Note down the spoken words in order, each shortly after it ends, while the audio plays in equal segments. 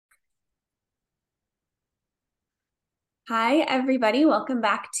Hi, everybody. Welcome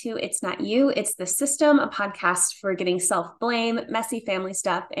back to It's Not You, It's the System, a podcast for getting self-blame, messy family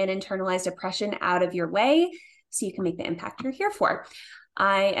stuff, and internalized oppression out of your way so you can make the impact you're here for.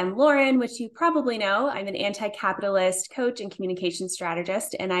 I am Lauren, which you probably know. I'm an anti-capitalist coach and communication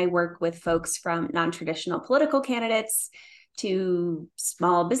strategist, and I work with folks from non-traditional political candidates to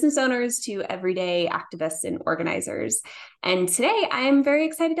small business owners to everyday activists and organizers. And today I'm very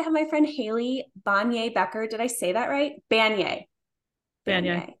excited to have my friend Haley Banye Becker. Did I say that right? Banye.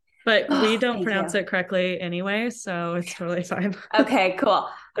 Banye. But we don't thank pronounce you. it correctly anyway, so it's totally fine. Okay, cool.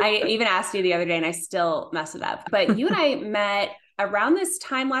 I even asked you the other day and I still mess it up. But you and I met around this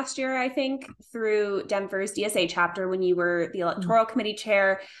time last year, I think, through Denver's DSA chapter when you were the electoral committee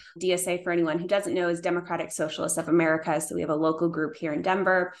chair. DSA, for anyone who doesn't know, is Democratic Socialists of America. So we have a local group here in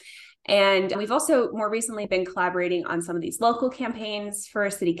Denver. And we've also more recently been collaborating on some of these local campaigns for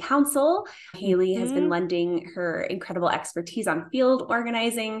city council. Haley has been lending her incredible expertise on field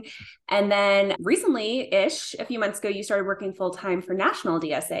organizing. And then recently-ish, a few months ago, you started working full-time for national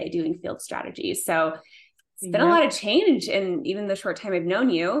DSA doing field strategies. So it's been a lot of change in even the short time I've known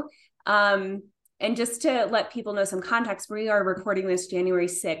you. And just to let people know some context, we are recording this January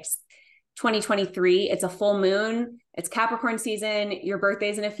 6th, 2023. It's a full moon. It's Capricorn season. Your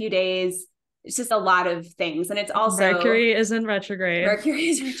birthday's in a few days. It's just a lot of things. And it's also Mercury is in retrograde. Mercury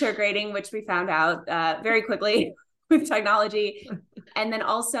is retrograding, which we found out very quickly with technology. And then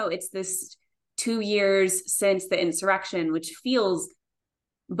also it's this 2 years since the insurrection, which feels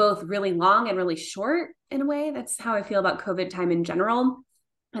both really long and really short in a way. That's how I feel about COVID time in general.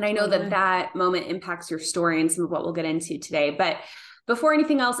 And I know that moment impacts your story and some of what we'll get into today. But before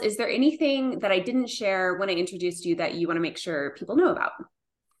anything else, is there anything that I didn't share when I introduced you that you want to make sure people know about?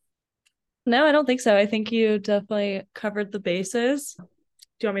 No, I don't think so. I think you definitely covered the bases. Do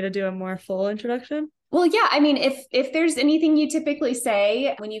you want me to do a more full introduction? Well, yeah. I mean, if there's anything you typically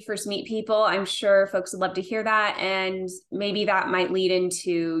say when you first meet people, I'm sure folks would love to hear that. And maybe that might lead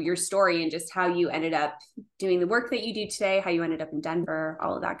into your story and just how you ended up doing the work that you do today, how you ended up in Denver,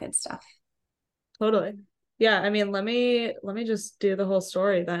 all of that good stuff. Totally. Yeah, I mean, let me just do the whole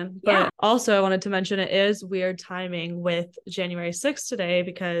story then. Yeah. But also I wanted to mention it is weird timing with January 6th today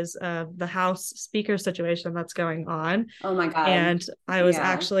because of the House speaker situation that's going on. Oh my God. And I was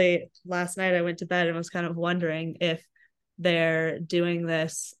actually last night I went to bed and was kind of wondering if they're doing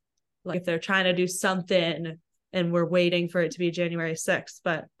this, like if they're trying to do something and we're waiting for it to be January 6th,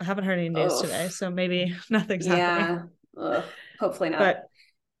 but I haven't heard any news today, so maybe nothing's happening. Hopefully not. But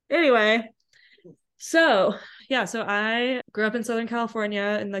anyway, so I grew up in Southern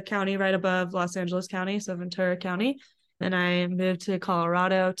California in the county right above Los Angeles County, so Ventura County. And I moved to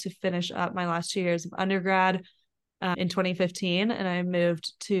Colorado to finish up my last 2 years of undergrad in 2015. And I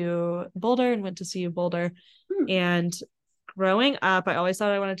moved to Boulder and went to CU Boulder. And growing up, I always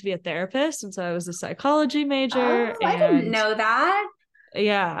thought I wanted to be a therapist. And so I was a psychology major. I didn't know that.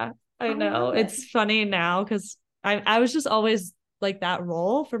 Yeah, I know. It's funny now because I was just always like that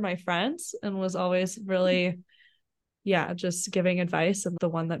role for my friends and was always really, just giving advice and the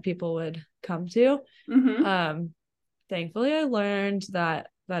one that people would come to. Thankfully, I learned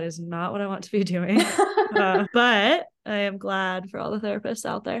that is not what I want to be doing. But I am glad for all the therapists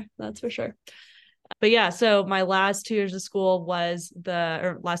out there. That's for sure. But yeah, so my last 2 years of school last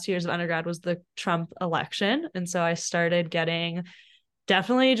 2 years of undergrad was the Trump election. And so I started getting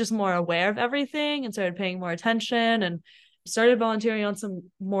definitely just more aware of everything and started paying more attention and started volunteering on some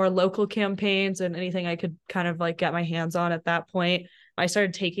more local campaigns and anything I could kind of like get my hands on at that point. I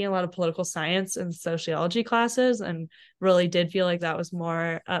started taking a lot of political science and sociology classes and really did feel like that was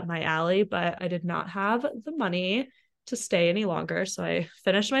more up my alley, but I did not have the money to stay any longer. So I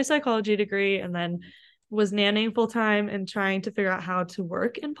finished my psychology degree and then was nannying full time and trying to figure out how to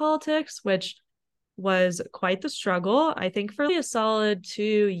work in politics, which was quite the struggle. I think for a solid 2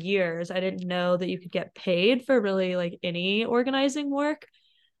 years, I didn't know that you could get paid for really like any organizing work.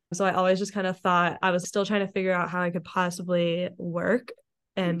 So I always just kind of thought I was still trying to figure out how I could possibly work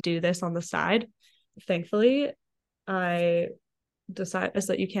and do this on the side. Thankfully, I decided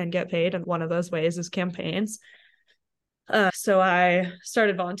that you can get paid, and one of those ways is campaigns. So I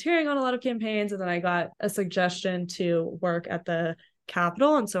started volunteering on a lot of campaigns, and then I got a suggestion to work at the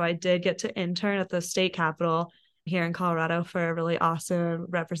Capitol. And so I did get to intern at the state Capitol here in Colorado for a really awesome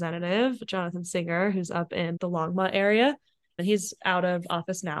representative, Jonathan Singer, who's up in the Longmont area. And he's out of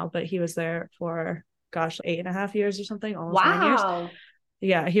office now, but he was there for, 8.5 years or something, almost 9 years.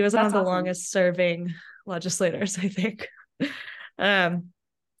 Yeah, he was one of the longest serving legislators, I think.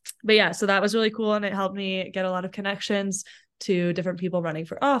 But yeah, so that was really cool. And it helped me get a lot of connections to different people running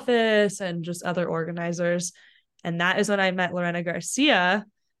for office and just other organizers. And that is when I met Lorena Garcia,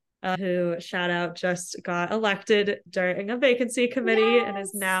 who, shout out, just got elected during a vacancy committee and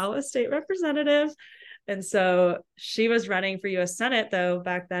is now a state representative. And so she was running for US Senate, though,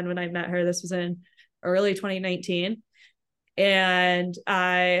 back then when I met her. This was in early 2019. And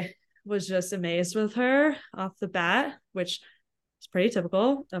I was just amazed with her off the bat, which is pretty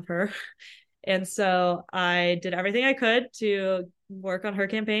typical of her. And so I did everything I could to work on her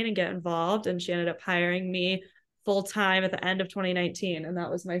campaign and get involved. And she ended up hiring me full-time at the end of 2019. And that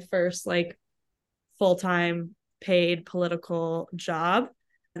was my first like full-time paid political job.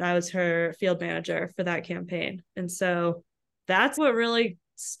 And I was her field manager for that campaign. And so that's what really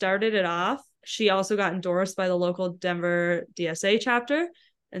started it off. She also got endorsed by the local Denver DSA chapter.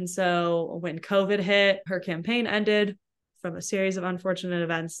 And so when COVID hit, her campaign ended from a series of unfortunate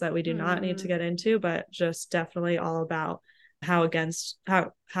events that we do not need to get into, but just definitely all about how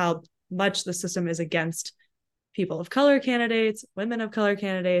much the system is against people of color candidates, women of color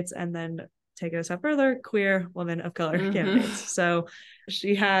candidates, and then take it a step further, queer women of color candidates. So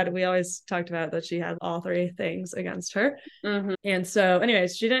we always talked about that she had all three things against her. And so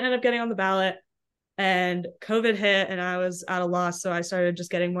anyways, she didn't end up getting on the ballot, and COVID hit and I was at a loss. So I started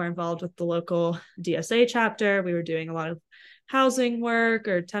just getting more involved with the local DSA chapter. We were doing a lot of housing work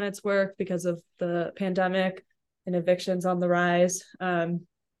or tenants work because of the pandemic and evictions on the rise. And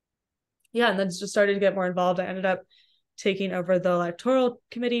then just started to get more involved. I ended up taking over the electoral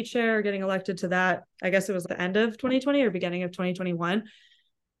committee chair, getting elected to that. I guess it was the end of 2020 or beginning of 2021.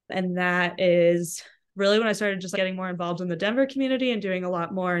 And that is really when I started just getting more involved in the Denver community and doing a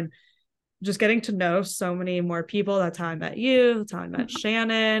lot more and just getting to know so many more people. That's how I met you. That's how I met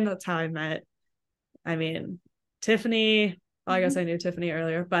Shannon. That's how I met, Tiffany. Well, I guess I knew Tiffany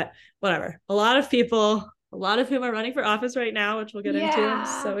earlier, but whatever. A lot of people, a lot of whom are running for office right now, which we'll get into.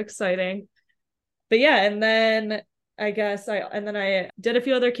 It's so exciting. But yeah, and then I did a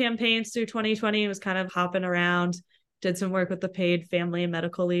few other campaigns through 2020, was kind of hopping around, did some work with the paid family and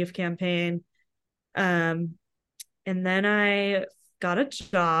medical leave campaign. And then I got a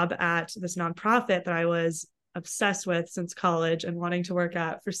job at this nonprofit that I was obsessed with since college and wanting to work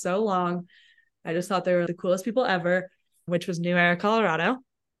at for so long. I just thought they were the coolest people ever, which was New Era, Colorado.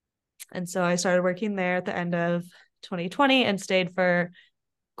 And so I started working there at the end of 2020 and stayed for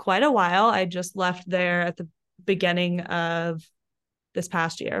quite a while. I just left there at the beginning of this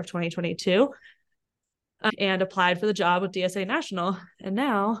past year of 2022 and applied for the job with DSA National. And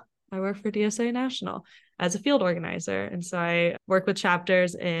now I work for DSA National as a field organizer. And so I work with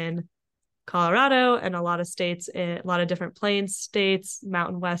chapters in Colorado and a lot of states, in a lot of different Plains states,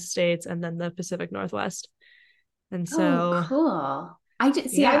 Mountain West states, and then the Pacific Northwest. And so cool.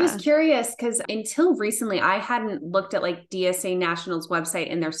 I was curious because until recently, I hadn't looked at like DSA National's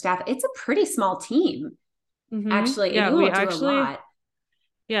website and their staff. It's a pretty small team, actually. Yeah, and you all do a lot.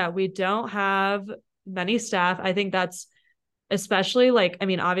 Yeah, we don't have many staff. I think that's especially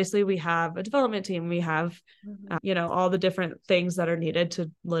obviously we have a development team. We have, all the different things that are needed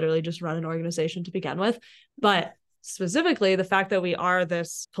to literally just run an organization to begin with. But specifically, the fact that we are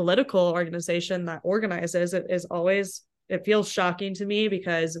this political organization that organizes it feels shocking to me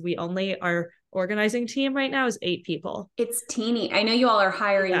because our organizing team right now is 8 people. It's teeny. I know you all are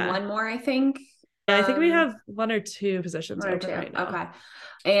hiring one more, I think. Yeah, I think we have 1 or 2 positions open right now. Okay.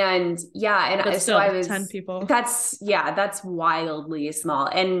 And but still, so I was 10 people. That's wildly small.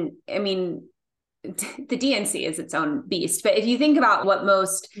 And the DNC is its own beast. But if you think about what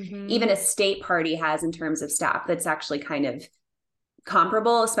most, even a state party has in terms of staff, that's actually kind of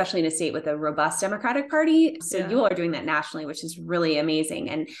comparable, especially in a state with a robust Democratic Party. So you all are doing that nationally, which is really amazing.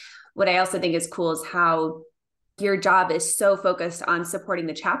 And what I also think is cool is how your job is so focused on supporting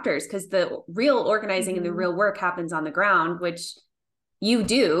the chapters, because the real organizing and the real work happens on the ground, which you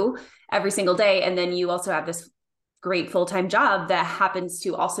do every single day. And then you also have this great full-time job that happens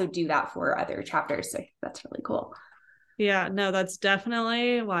to also do that for other chapters. So that's really cool. Yeah, no, that's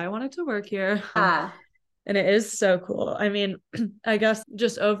definitely why I wanted to work here. And it is so cool. I guess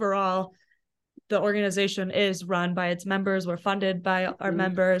just overall, the organization is run by its members. We're funded by our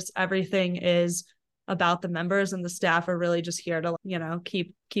members. Everything is about the members, and the staff are really just here to,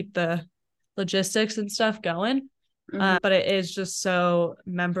 keep the logistics and stuff going. But it is just so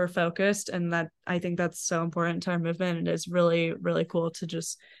member focused. And that I think that's so important to our movement. It is really, really cool to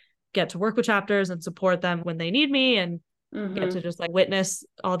just get to work with chapters and support them when they need me, and get to just witness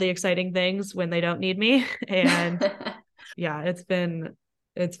all the exciting things when they don't need me. And yeah, it's been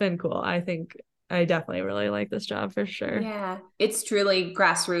cool. I think I definitely really like this job for sure. Yeah. It's truly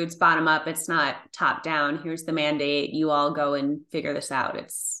grassroots, bottom up. It's not top down. Here's the mandate. You all go and figure this out.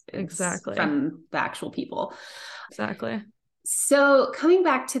 It's Exactly. from the actual people. Exactly. So coming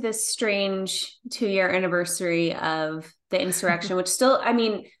back to this strange 2-year anniversary of the insurrection, which still, I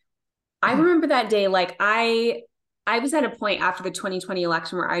mean, I remember that day, like I was at a point after the 2020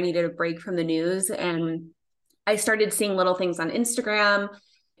 election where I needed a break from the news, and I started seeing little things on Instagram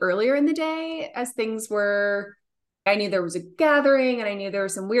earlier in the day as things were, I knew there was a gathering and I knew there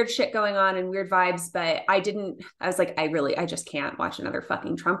was some weird shit going on and weird vibes, but I was like, I just can't watch another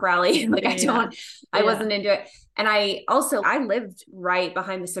fucking Trump rally. Like I wasn't into it. And I lived right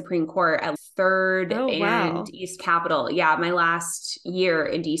behind the Supreme Court at 3rd and East Capitol. Yeah. My last year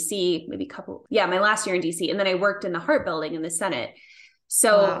in DC, my last year in DC. And then I worked in the Hart Building in the Senate.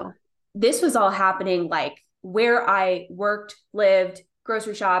 So this was all happening like where I worked, lived,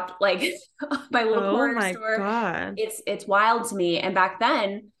 grocery shopped, like my little corner store. God. It's wild to me. And back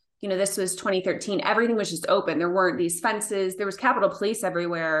then, you know, this was 2013, everything was just open. There weren't these fences. There was Capitol Police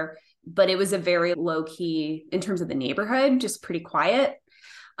everywhere, but it was a very low key in terms of the neighborhood, just pretty quiet.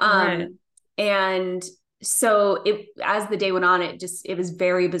 And so as the day went on, it was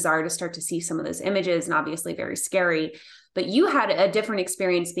very bizarre to start to see some of those images, and obviously very scary. But you had a different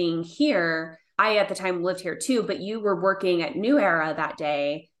experience being here. I, at the time, lived here too, but you were working at New Era that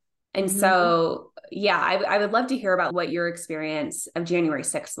day. And so, I would love to hear about what your experience of January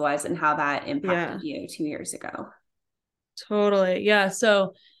 6th was and how that impacted you 2 years ago. Totally. Yeah.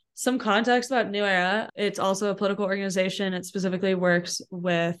 So some context about New Era. It's also a political organization. It specifically works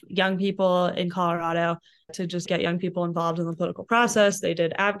with young people in Colorado to just get young people involved in the political process. They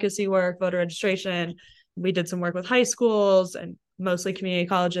did advocacy work, voter registration. We did some work with high schools and mostly community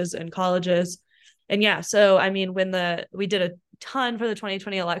colleges and colleges. And so, I mean, we did a ton for the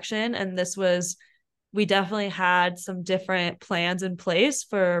 2020 election, and we definitely had some different plans in place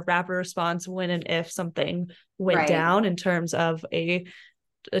for rapid response when and if something went down in terms of a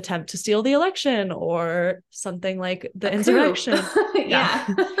attempt to steal the election or something like the insurrection.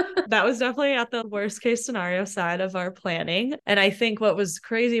 That was definitely at the worst case scenario side of our planning. And I think what was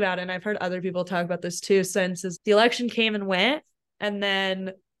crazy about it, and I've heard other people talk about this too since, is the election came and went, and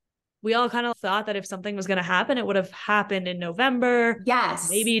then we all kind of thought that if something was going to happen, it would have happened in November,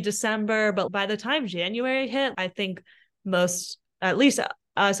 maybe December. But by the time January hit, I think most, at least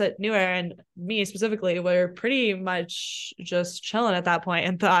us at New Era and me specifically, were pretty much just chilling at that point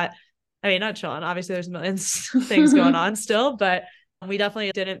and thought, I mean, not chilling. Obviously, there's millions of things going on still, but we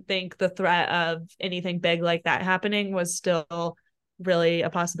definitely didn't think the threat of anything big like that happening was still really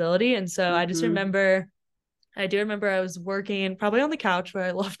a possibility. And so I do remember I was working probably on the couch where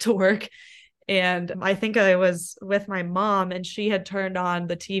I love to work. And I think I was with my mom, and she had turned on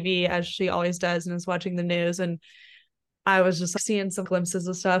the TV as she always does and was watching the news. And I was just seeing some glimpses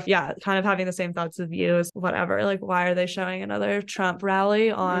of stuff. Yeah, kind of having the same thoughts of you as whatever. Like, why are they showing another Trump rally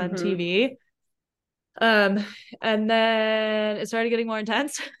on TV? And then it started getting more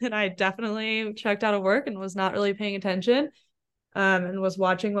intense, and I definitely checked out of work and was not really paying attention, and was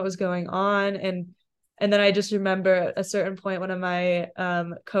watching what was going on. And then I just remember at a certain point, one of my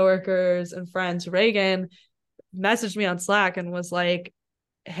coworkers and friends, Reagan, messaged me on Slack and was like,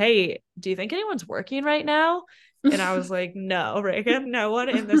 hey, do you think anyone's working right now? And I was like, no, Reagan, no one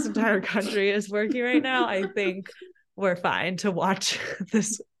in this entire country is working right now. I think we're fine to watch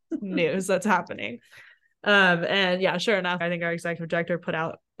this news that's happening. And sure enough, I think our executive director put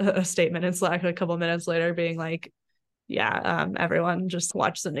out a statement in Slack a couple of minutes later being like, everyone just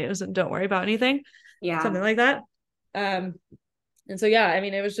watch the news and don't worry about anything. Something like that. And so, I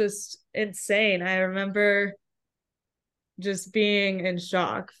mean, it was just insane. I remember just being in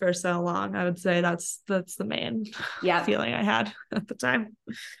shock for so long. I would say that's the main feeling I had at the time.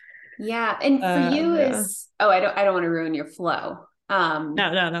 And for you I don't want to ruin your flow.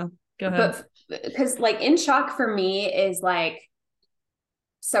 No. Go ahead. But because like in shock for me is like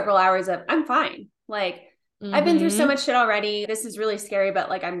several hours of I'm fine. Like I've been through so much shit already. This is really scary, but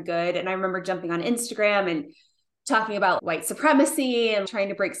like I'm good. And I remember jumping on Instagram and talking about white supremacy and trying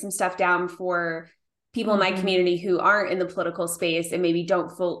to break some stuff down for people in my community who aren't in the political space and maybe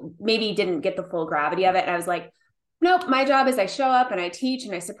didn't get the full gravity of it. And I was like, nope, my job is I show up and I teach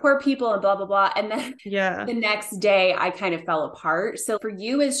and I support people and blah, blah, blah. And then the next day I kind of fell apart. So for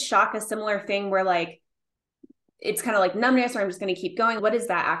you, is shock a similar thing where like, it's kind of like numbness, or I'm just going to keep going? What is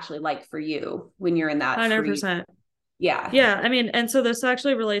that actually like for you when you're in that 100%? I mean, and so this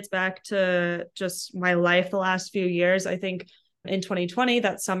actually relates back to just my life the last few years. I think in 2020,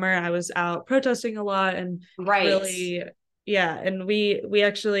 that summer, I was out protesting a lot and really, and we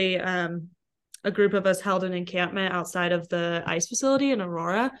actually, a group of us held an encampment outside of the ICE facility in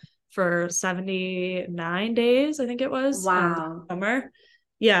Aurora for 79 days, I think it was. Wow. Summer.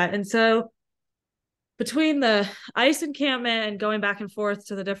 yeah. And so between the ICE encampment and going back and forth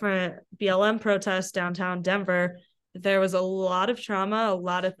to the different BLM protests downtown Denver, there was a lot of trauma, a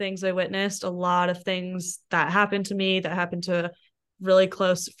lot of things I witnessed, a lot of things that happened to me, that happened to really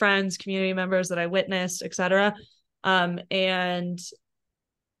close friends, community members that I witnessed, etc. And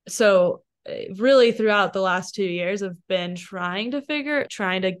so really throughout the last 2 years, I've been trying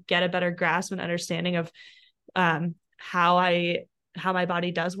to get a better grasp and understanding of how my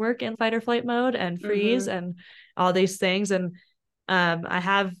body does work in fight or flight mode and freeze and all these things. And I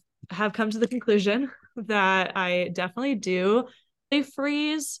have come to the conclusion that I definitely do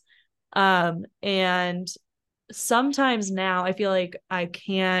freeze. And sometimes now I feel like I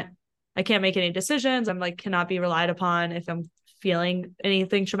can't make any decisions. I'm like, cannot be relied upon if I'm feeling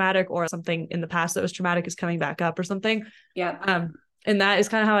anything traumatic or something in the past that was traumatic is coming back up or something. Yeah. And that is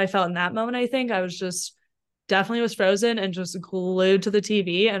kind of how I felt in that moment. I think I was just definitely was frozen and just glued to the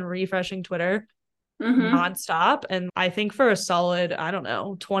TV and refreshing Twitter nonstop. And I think for a solid, I don't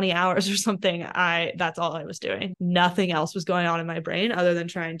know, 20 hours or something, that's all I was doing. Nothing else was going on in my brain other than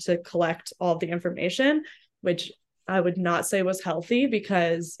trying to collect all the information, which I would not say was healthy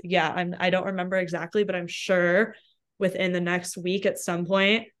because I don't remember exactly, but I'm sure within the next week at some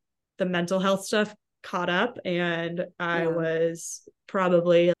point, the mental health stuff caught up and I was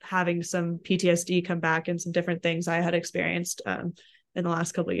probably having some PTSD come back and some different things I had experienced in the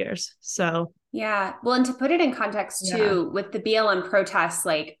last couple of years. So yeah. Well, and to put it in context too, with the BLM protests,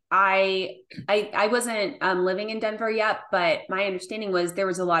 like I wasn't living in Denver yet, but my understanding was there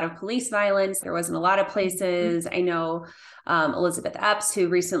was a lot of police violence. There wasn't a lot of places. I know Elizabeth Epps, who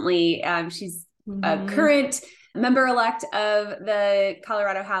recently, she's a current member-elect of the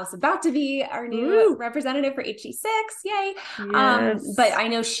Colorado House, about to be our new representative for HE6. Yay. Yes. But I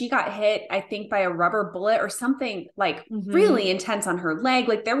know she got hit, I think, by a rubber bullet or something like really intense on her leg.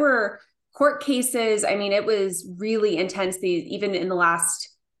 Like there were court cases. I mean, it was really intense. Even in the last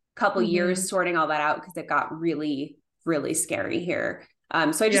couple years, sorting all that out because it got really, really scary here.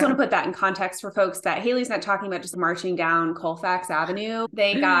 So I just want to put that in context for folks that Haley's not talking about just marching down Colfax Avenue.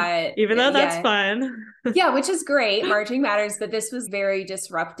 They got, even though that's fun. Yeah, which is great. Marching matters, but this was very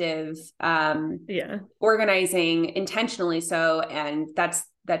disruptive, organizing intentionally so. And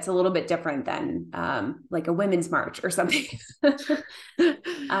that's a little bit different than like a women's march or something.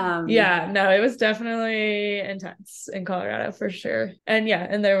 No, it was definitely intense in Colorado for sure. And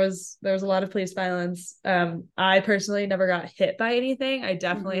and there was a lot of police violence. I personally never got hit by anything. I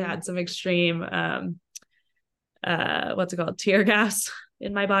definitely had some extreme what's it called, tear gas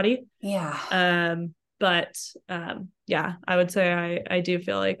in my body. But I would say I do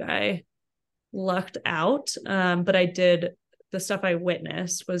feel like I lucked out. But the stuff I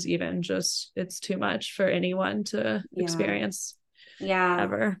witnessed was even just, it's too much for anyone to experience.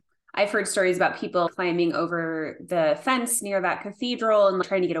 Ever. I've heard stories about people climbing over the fence near that cathedral and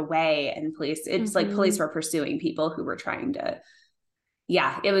trying to get away, and it's like police were pursuing people who were trying to,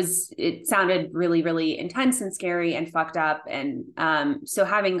 it sounded really, really intense and scary and fucked up. And so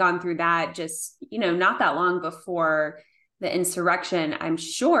having gone through that, just, not that long before the insurrection, I'm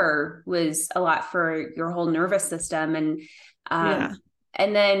sure was a lot for your whole nervous system. And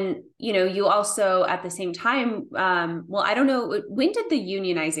and then, you also at the same time, I don't know, when did the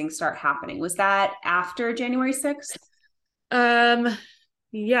unionizing start happening? Was that after January 6th?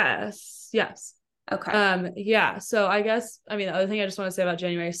 Yes. Okay. So I guess, the other thing I just want to say about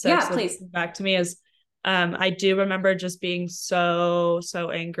January 6th, please. Back to me is, I do remember just being so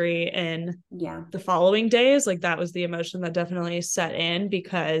angry in the following days. Like that was the emotion that definitely set in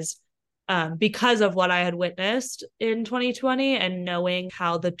because of what I had witnessed in 2020 and knowing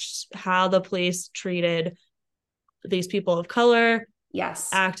how the police treated these people of color,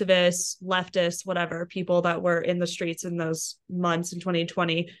 activists, leftists, whatever, people that were in the streets in those months in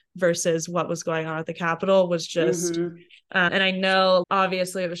 2020 versus what was going on at the Capitol was just, and I know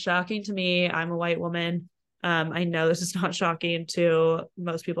obviously it was shocking to me. I'm a white woman. I know this is not shocking to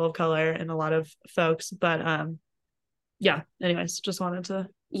most people of color and a lot of folks, but anyways, just wanted to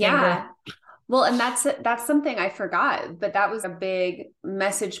well, and that's something I forgot, but that was a big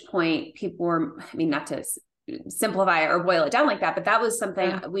message point. People were, not to simplify or boil it down like that, but that was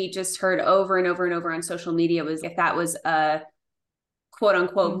something we just heard over and over and over on social media, was if that was a quote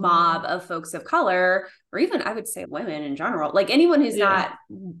unquote mob of folks of color, or even I would say women in general, like anyone who's not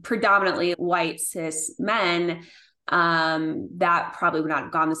predominantly white cis men, that probably would not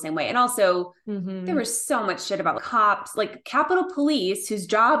have gone the same way. And also there was so much shit about cops, like Capitol Police, whose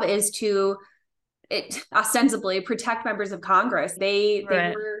job is to ostensibly protect members of Congress. They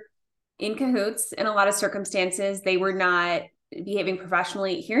were in cahoots in a lot of circumstances. They were not behaving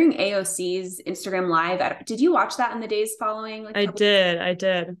professionally. Hearing AOC's Instagram live, did you watch that in the days following? I did. I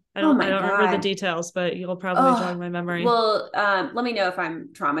Oh don't my remember the God. details, but you'll probably jog my memory. Well, let me know if I'm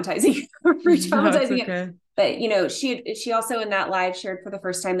traumatizing or No, it's traumatizing okay. it. But you know, she also in that live shared for the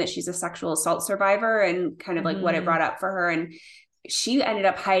first time that she's a sexual assault survivor and kind of like what it brought up for her. And she ended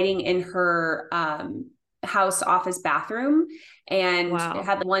up hiding in her house office bathroom and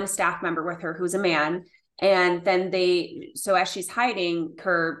had one staff member with her who was a man. And then so as she's hiding,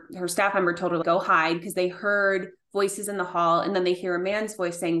 her staff member told her to go hide because they heard voices in the hall. And then they hear a man's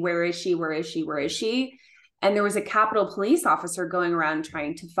voice saying, "Where is she? Where is she? Where is she?" And there was a Capitol police officer going around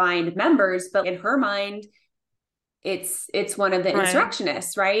trying to find members. But in her mind, it's one of the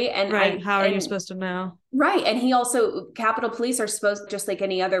insurrectionists, right? And how are you supposed to know? Right. And he also, Capitol Police are supposed, just like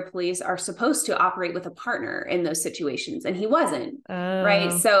any other police, are supposed to operate with a partner in those situations. And he wasn't.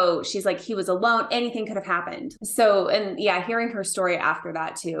 Right. So she's like, he was alone. Anything could have happened. So, and yeah, hearing her story after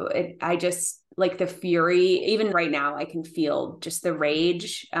that too, I just like the fury, even right now, I can feel just the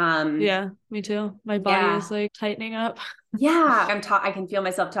rage. Yeah, me too. My body is like tightening up. Yeah. I can feel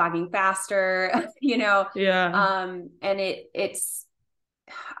myself talking faster, you know? Yeah. And it's,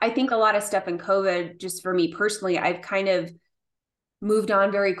 I think a lot of stuff in COVID, just for me personally, I've kind of moved on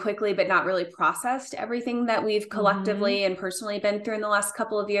very quickly, but not really processed everything that we've collectively and personally been through in the last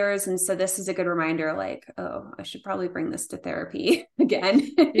couple of years. And so this is a good reminder, like, oh, I should probably bring this to therapy again.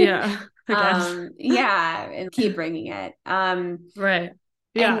 Yeah. Yeah. And keep bringing it. Right.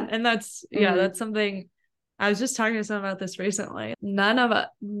 Yeah. And that's, that's something I was just talking to someone about this recently.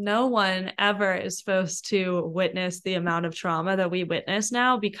 No one ever is supposed to witness the amount of trauma that we witness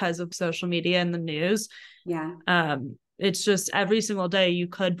now because of social media and the news. Yeah. It's just every single day you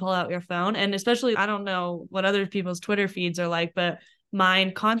could pull out your phone. And especially, I don't know what other people's Twitter feeds are like, but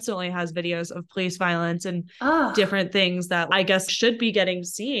mine constantly has videos of police violence and different things that I guess should be getting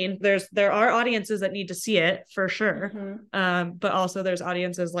seen. There are audiences that need to see it for sure. But also there's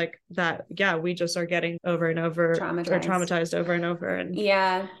audiences like that. Yeah. We just are getting over and over traumatized over and over. And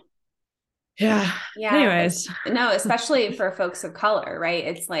yeah. Anyways. No, especially for folks of color, right?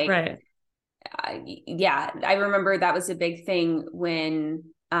 It's like, I remember that was a big thing when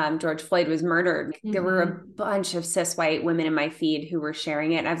George Floyd was murdered. There were a bunch of cis white women in my feed who were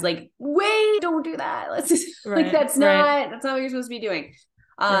sharing it. And I was like, wait, don't do that. Let's just like, that's not what you're supposed to be doing.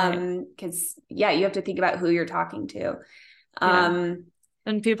 Cause you have to think about who you're talking to. And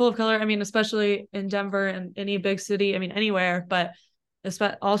people of color, I mean, especially in Denver and any big city, I mean, anywhere, but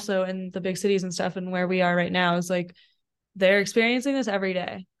also in the big cities and stuff and where we are right now is like, they're experiencing this every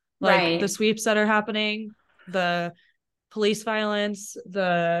day. Like the sweeps that are happening, the police violence, all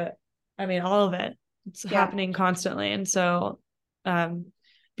of it, it's happening constantly. And so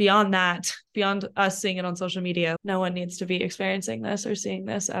beyond us seeing it on social media, no one needs to be experiencing this or seeing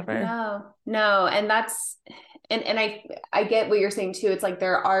this ever. No. And that's, and I get what you're saying too. It's like,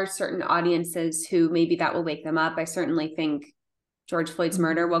 there are certain audiences who maybe that will wake them up. I certainly think George Floyd's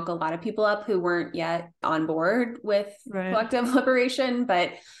murder woke a lot of people up who weren't yet on board with collective liberation,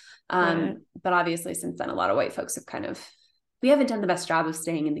 but obviously since then, a lot of white folks have we haven't done the best job of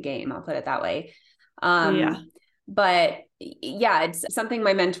staying in the game. I'll put it that way. But yeah, it's something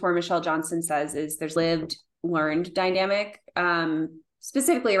my mentor, Michelle Johnson, says is there's lived, learned dynamic,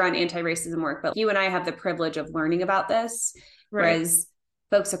 specifically around anti-racism work. But you and I have the privilege of learning about this, whereas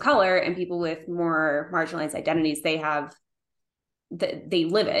folks of color and people with more marginalized identities, they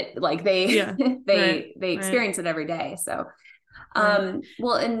live it. Like they experience it every day. So, go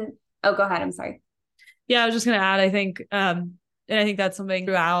ahead. I'm sorry. Yeah, I was just going to add, I think, and I think that's something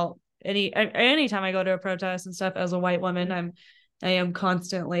throughout anytime I go to a protest and stuff as a white woman, I am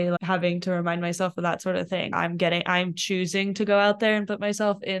constantly having to remind myself of that sort of thing. I'm choosing to go out there and put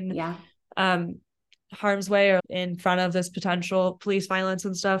myself in, harm's way or in front of this potential police violence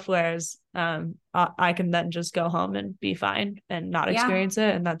and stuff. Whereas, I can then just go home and be fine and not experience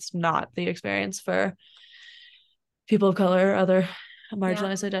it. And that's not the experience for people of color or other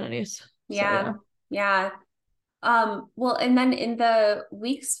marginalized identities. Yeah. Well, and then in the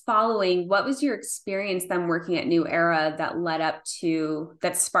weeks following, what was your experience then working at New Era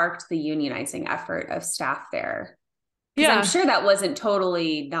that sparked the unionizing effort of staff there? Because I'm sure that wasn't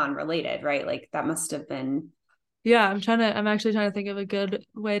totally non-related, right? Like that must have been. Yeah, I'm actually trying to think of a good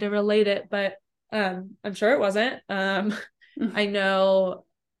way to relate it, but I'm sure it wasn't. I know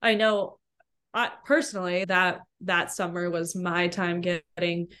personally that summer was my time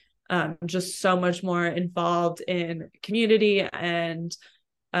getting just so much more involved in community and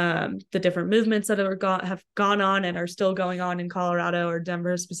the different movements that have gone on and are still going on in Colorado or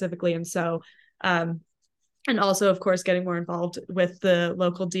Denver specifically. And so and also, of course, getting more involved with the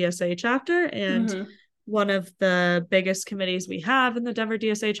local DSA chapter. And one of the biggest committees we have in the Denver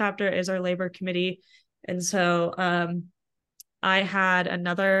DSA chapter is our labor committee. And so I had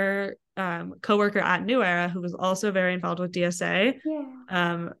another coworker at New Era who was also very involved with DSA.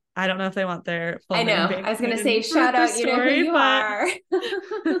 Yeah. I don't know if they want their full I know. name. I was going to say, shout out, you know who you are.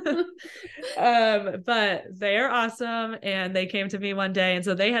 But they are awesome. And they came to me one day. And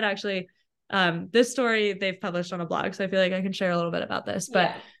so they had actually, this story they've published on a blog. So I feel like I can share a little bit about this.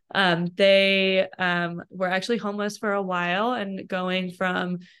 But they were actually homeless for a while and going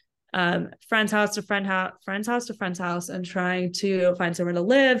from friend's house to friend's house to friend's house and trying to find somewhere to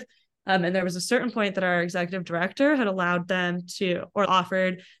live. And there was a certain point that our executive director had allowed them to, or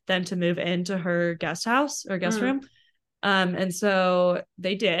offered them to move into her guest house or guest room. And so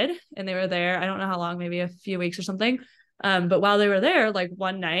they did, and they were there. I don't know how long, maybe a few weeks or something. But while they were there, like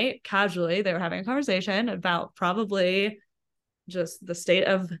one night, casually, they were having a conversation about probably just the state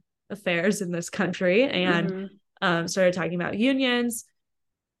of affairs in this country, and started talking about unions.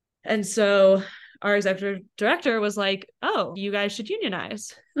 And so our executive director was like, oh, you guys should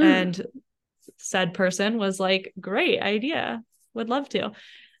unionize. And said person was like, great idea, would love to.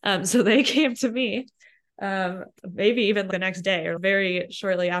 So they came to me, maybe even the next day or very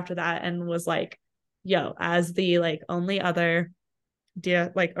shortly after that, and was like, yo, as the like only other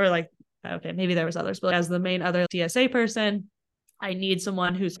okay, maybe there was others, but as the main other DSA person, I need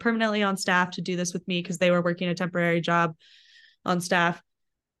someone who's permanently on staff to do this with me, because they were working a temporary job on staff.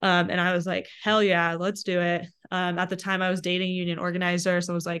 And I was like, hell yeah, let's do it. At the time I was dating a union organizer.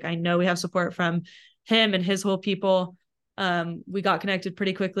 So I was like, I know we have support from him and his whole people. We got connected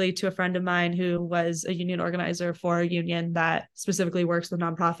pretty quickly to a friend of mine who was a union organizer for a union that specifically works with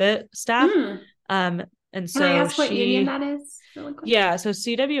nonprofit staff. And so can I ask what union that is? Really quick? Yeah. So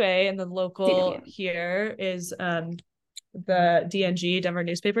CWA, and the local here is, the DNG, Denver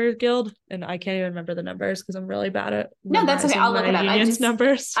Newspaper Guild, and I can't even remember the numbers because I'm really bad at that's okay. I'll look it up.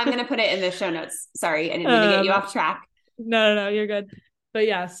 Numbers. I'm gonna put it in the show notes. Sorry, I didn't mean to get you off track. No, you're good. But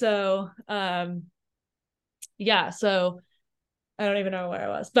yeah, so so I don't even know where I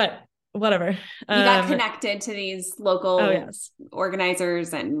was, but whatever. You got connected to these local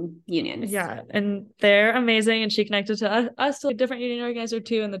organizers and unions. Yeah, and they're amazing. And she connected to us to a different union organizer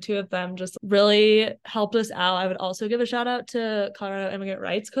too, and the two of them just really helped us out. I would also give a shout out to Colorado Immigrant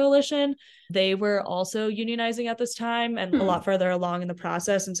Rights Coalition. They were also unionizing at this time and a lot further along in the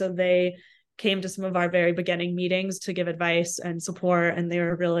process, and so they came to some of our very beginning meetings to give advice and support, and they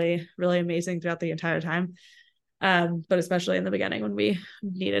were really, really amazing throughout the entire time. But especially in the beginning when we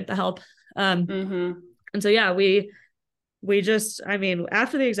needed the help. And so, yeah, we just, I mean,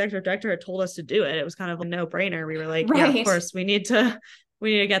 after the executive director had told us to do it, it was kind of a no-brainer. We were like, yeah, of course, we need to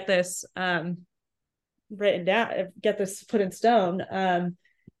get this written down, get this put in stone. And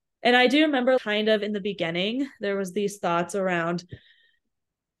I do remember kind of in the beginning, there was these thoughts around,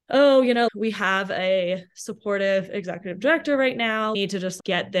 oh, you know, we have a supportive executive director right now. We need to just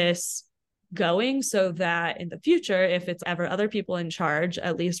get this going so that in the future, if it's ever other people in charge,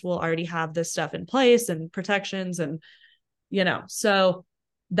 at least we'll already have this stuff in place and protections, and you know. So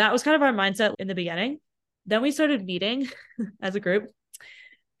that was kind of our mindset in the beginning. Then we started meeting as a group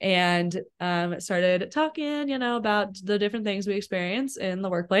and started talking, you know, about the different things we experience in the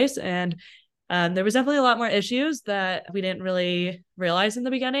workplace. And there was definitely a lot more issues that we didn't really realize in the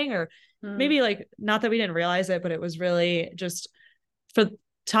beginning, or maybe like not that we didn't realize it, but it was really just for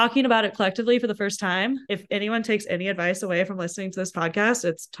talking about it collectively for the first time. If anyone takes any advice away from listening to this podcast,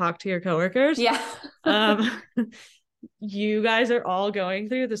 it's talk to your coworkers. Yeah. You guys are all going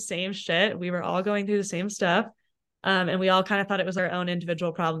through the same shit. We were all going through the same stuff. And we all kind of thought it was our own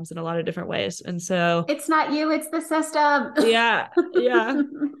individual problems in a lot of different ways. And so it's not you, it's the system. Yeah.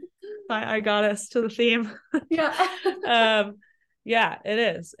 I got us to the theme. Yeah. Yeah, it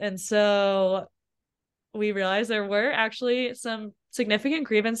is. And so we realized there were actually some significant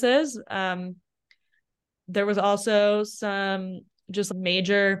grievances. There was also some just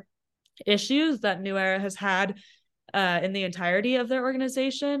major issues that New Era has had in the entirety of their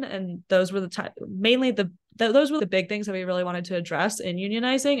organization, and those were those were the big things that we really wanted to address in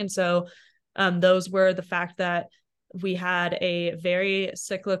unionizing. And so those were the fact that we had a very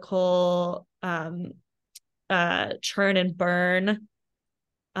cyclical churn and burn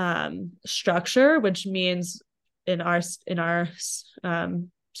structure, which means in our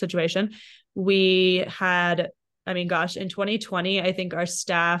situation, we had, I mean, gosh, in 2020, I think our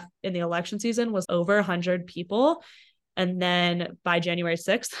staff in the election season was over 100 people. And then by January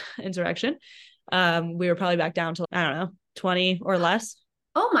 6th, insurrection, we were probably back down to, I don't know, 20 or less.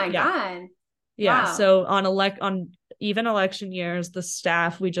 Oh my God. Yeah. Wow. So on even election years, the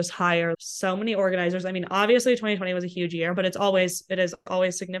staff, we just hire so many organizers. I mean, obviously 2020 was a huge year, but it is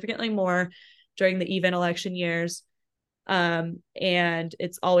always significantly more during the even election years. And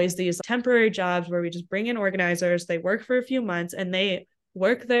it's always these temporary jobs where we just bring in organizers, they work for a few months and they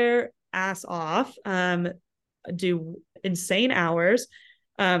work their ass off, do insane hours.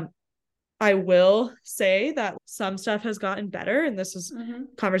 I will say that some stuff has gotten better, and this is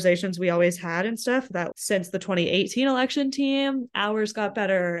conversations we always had and stuff, that since the 2018 election team, hours got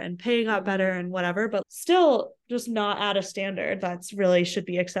better and pay got better and whatever, but still just not at a standard that's really should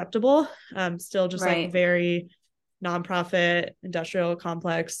be acceptable. Still just like very nonprofit, industrial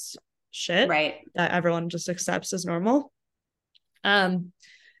complex shit that everyone just accepts as normal.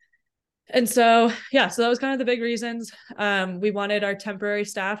 And so, yeah, so that was kind of the big reasons. We wanted our temporary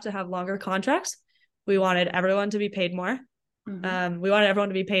staff to have longer contracts. We wanted everyone to be paid more. We wanted everyone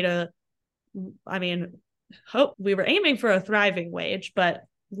to be paid we were aiming for a thriving wage, but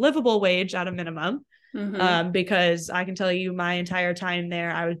livable wage at a minimum. Because I can tell you my entire time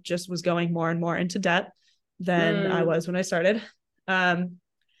there, I was going more and more into debt than I was when I started. And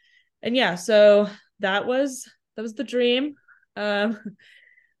yeah, so that was the dream.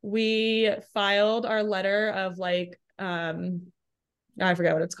 We filed our letter of I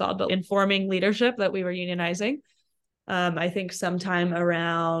forget what it's called, but informing leadership that we were unionizing. I think sometime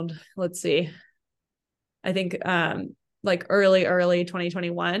around, early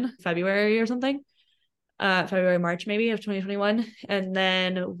 2021, February or something, February, March, maybe of 2021. And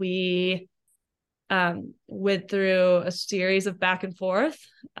then we went through a series of back and forth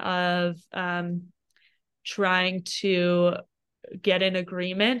of trying to get an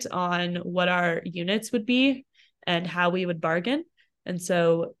agreement on what our units would be and how we would bargain. And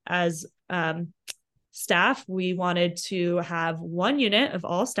so as staff, we wanted to have one unit of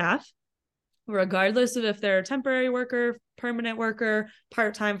all staff, regardless of if they're a temporary worker, permanent worker,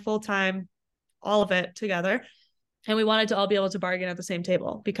 part-time, full-time, all of it together. And we wanted to all be able to bargain at the same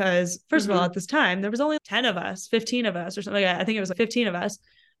table because, first of all, at this time, there was only 10 of us, 15 of us or something like that. I think it was like 15 of us.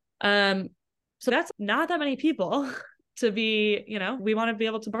 So that's not that many people to be, we want to be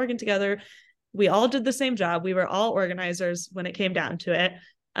able to bargain together. We all did the same job. We were all organizers when it came down to it.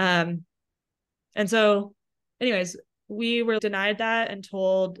 And so anyways, we were denied that and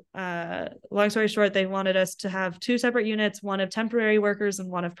told, long story short, they wanted us to have two separate units, one of temporary workers and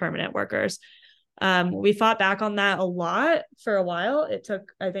one of permanent workers. We fought back on that a lot for a while. It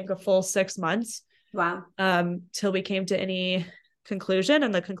took, I think, a full 6 months. Wow. Till we came to any conclusion.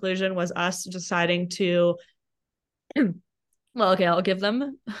 And the conclusion was us deciding to, well, okay, I'll give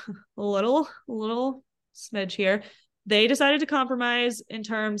them a little smidge here. They decided to compromise in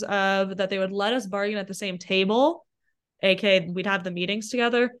terms of that they would let us bargain at the same table, aka we'd have the meetings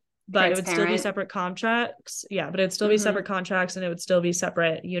together, but it would still be separate contracts. Yeah, but it'd still be separate contracts and it would still be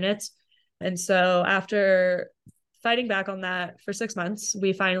separate units. And so after fighting back on that for 6 months,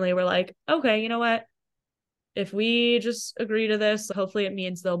 we finally were like, okay, you know what? If we just agree to this, hopefully it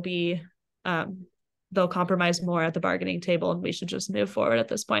means they'll compromise more at the bargaining table and we should just move forward at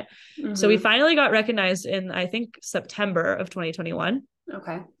this point. So we finally got recognized in, I think, September of 2021.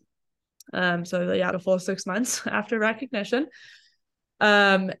 Okay. So yeah, a full 6 months after recognition.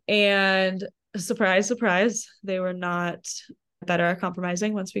 And surprise, surprise, they were not better at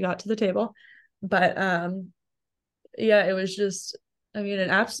compromising once we got to the table. But yeah, it was just, an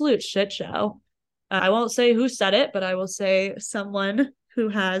absolute shit show. I won't say who said it, but I will say someone who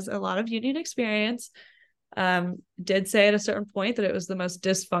has a lot of union experience did say at a certain point that it was the most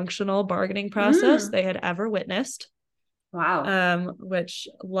dysfunctional bargaining process they had ever witnessed. Wow. Which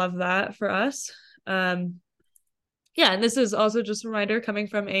love that for us. Yeah, and this is also just a reminder coming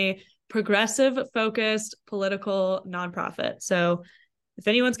from a progressive focused political nonprofit. So if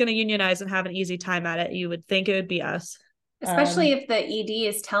anyone's going to unionize and have an easy time at it, you would think it would be us. Especially if the ED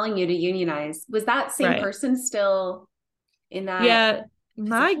is telling you to unionize. Was that same person still in that? Yeah,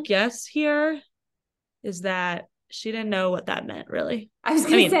 my guess here is that she didn't know what that meant, really. I was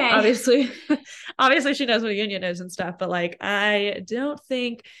going to say. Obviously she knows what a union is and stuff, but I don't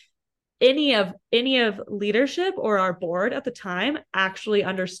think any of leadership or our board at the time actually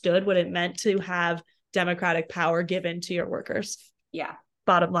understood what it meant to have democratic power given to your workers. Yeah.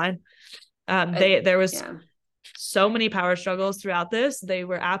 Bottom line. There was so many power struggles throughout this. They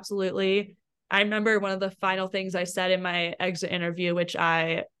were absolutely, I remember one of the final things I said in my exit interview, which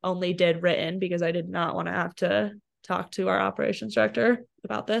I only did written because I did not want to have to talk to our operations director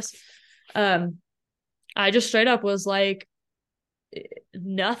about this. I just straight up was like,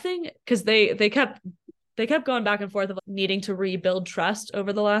 nothing, because they kept going back and forth of needing to rebuild trust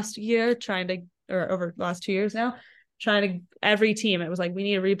over the last year, trying to or over the last 2 years now, trying to every team. It was like, we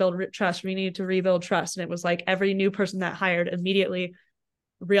need to rebuild trust. We need to rebuild trust. And it was like every new person that hired immediately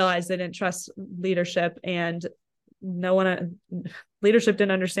realized they didn't trust leadership, and leadership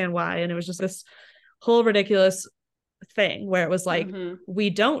didn't understand why. And it was just this whole ridiculous thing where it was like, we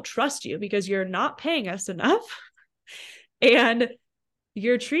don't trust you because you're not paying us enough and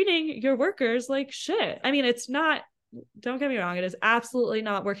you're treating your workers like shit. I mean, it's not, don't get me wrong, it is absolutely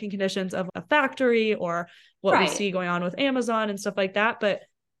not working conditions of a factory or what we see going on with Amazon and stuff like that, but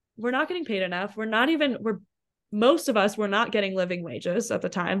we're not getting paid enough. Most of us were not getting living wages at the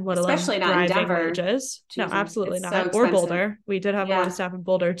time, let alone especially not in Denver wages. No, absolutely it's not. Or Boulder. We did have a lot of staff in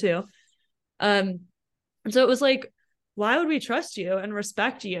Boulder too. And so it was like, why would we trust you and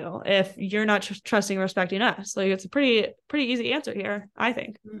respect you if you're not trusting and respecting us? Like, it's a pretty easy answer here, I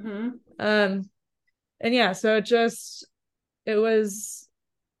think. And yeah, so it was,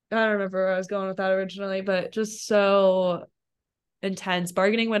 I don't remember where I was going with that originally, but just so intense.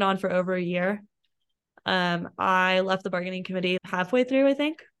 Bargaining went on for over a year. I left the bargaining committee halfway through, I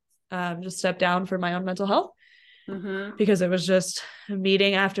think. Just stepped down for my own mental health. Because it was just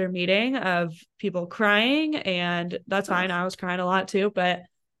meeting after meeting of people crying, and that's fine. I was crying a lot too, but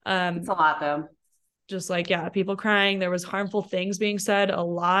it's a lot though. Just like, yeah, people crying. There was harmful things being said a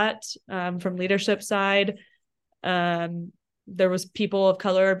lot from leadership side. There was people of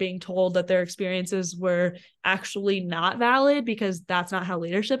color being told that their experiences were actually not valid because that's not how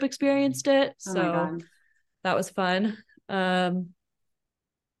leadership experienced it. So that was fun. Yeah,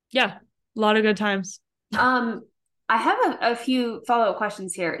 a lot of good times. I have a few follow-up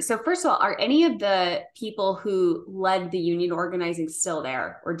questions here. So first of all, are any of the people who led the union organizing still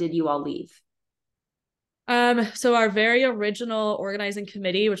there, or did you all leave? So our very original organizing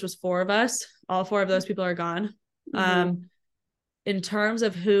committee, which was 4 of us, all 4 of those people are gone. In terms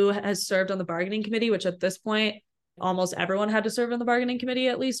of who has served on the bargaining committee, which at this point, almost everyone had to serve on the bargaining committee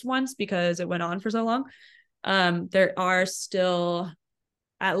at least once because it went on for so long. There are still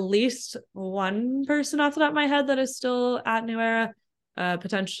at least one person off the top of my head that is still at New Era,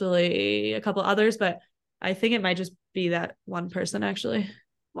 potentially a couple others, but I think it might just be that one person actually.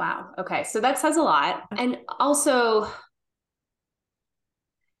 Wow. Okay. So that says a lot. And also,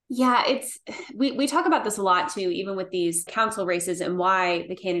 yeah, we talk about this a lot too, even with these council races, and why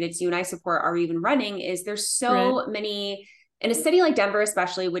the candidates you and I support are even running is there's so many in a city like Denver,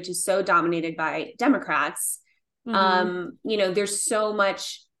 especially, which is so dominated by Democrats. There's so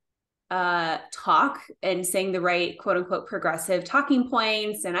much talk and saying the right quote unquote progressive talking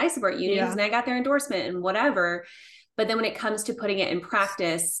points, and I support unions and I got their endorsement and whatever. But then when it comes to putting it in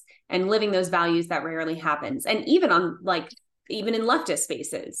practice and living those values, that rarely happens. And even even in leftist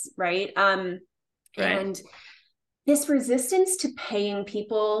spaces, right? And this resistance to paying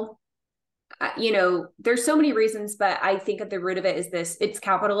people, there's so many reasons, but I think at the root of it is it's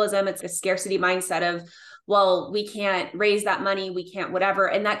capitalism. It's a scarcity mindset of, well, we can't raise that money, we can't whatever.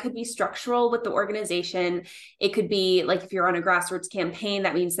 And that could be structural with the organization. It could be like, if you're on a grassroots campaign,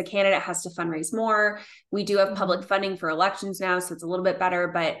 that means the candidate has to fundraise more. We do have public funding for elections now, so it's a little bit better,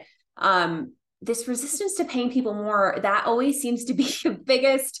 but this resistance to paying people more, that always seems to be the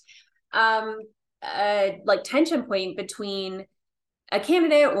biggest tension point between a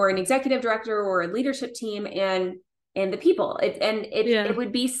candidate or an executive director or a leadership team and the people. It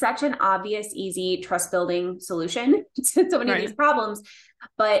would be such an obvious, easy trust building solution to so many of these problems.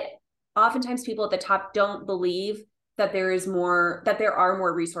 But oftentimes people at the top don't believe that there are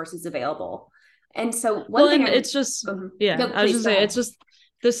more resources available. And so it's just, it's just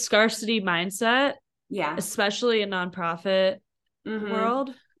the scarcity mindset. Yeah. Especially in nonprofit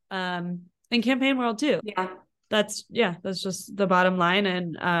world, and campaign world too. Yeah. That's just the bottom line.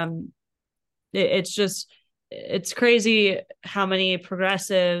 And it's crazy how many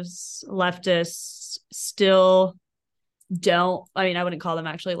progressives, leftists still don't, I mean, I wouldn't call them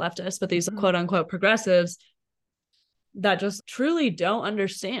actually leftists, but these quote unquote progressives that just truly don't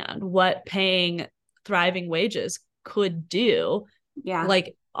understand what paying thriving wages could do. Yeah.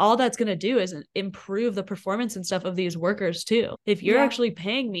 Like, all that's going to do is improve the performance and stuff of these workers too. If you're actually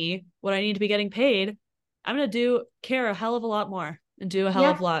paying me what I need to be getting paid, I'm going to care a hell of a lot more and do a hell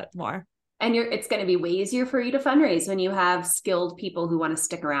of a lot more. And it's going to be way easier for you to fundraise when you have skilled people who want to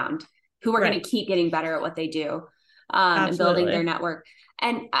stick around, who are going to keep getting better at what they do, and building their network.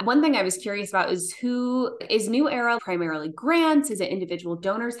 And one thing I was curious about is who is New Era primarily grants? Is it individual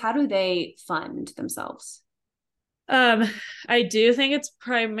donors? How do they fund themselves? I do think it's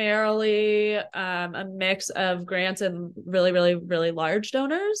primarily a mix of grants and really, really, really large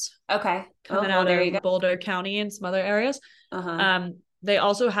donors. Okay. Coming out of Boulder County and some other areas. They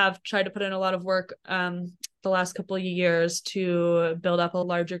also have tried to put in a lot of work the last couple of years to build up a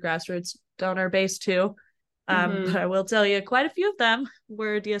larger grassroots donor base too. But I will tell you, quite a few of them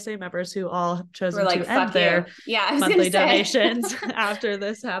were DSA members who all have chosen like, to end their monthly donations after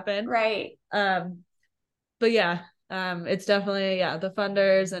this happened. Right. But yeah, it's definitely, the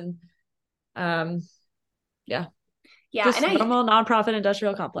funders and just normal nonprofit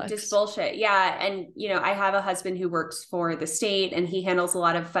industrial complex. Just bullshit. Yeah. And, I have a husband who works for the state, and he handles a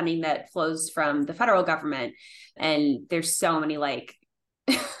lot of funding that flows from the federal government. And there's so many, like,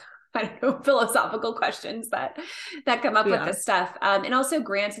 I don't know, philosophical questions that come up with this stuff. And also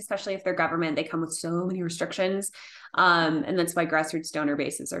grants, especially if they're government, they come with so many restrictions. And that's why grassroots donor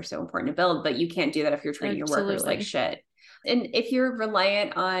bases are so important to build, but you can't do that if you're treating your workers like shit. And if you're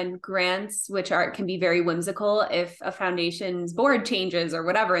reliant on grants, which can be very whimsical, if a foundation's board changes or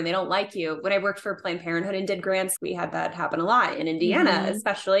whatever, and they don't like you. When I worked for Planned Parenthood and did grants, we had that happen a lot in Indiana,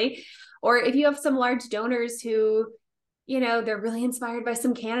 especially. Or if you have some large donors who, they're really inspired by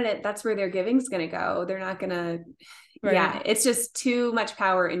some candidate, that's where their giving's going to go. They're not going to, it's just too much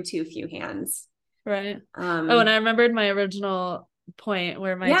power in too few hands. Right. And I remembered my original point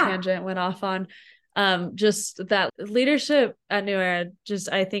where my tangent went off on, just that leadership at New Era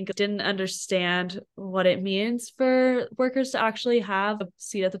I think didn't understand what it means for workers to actually have a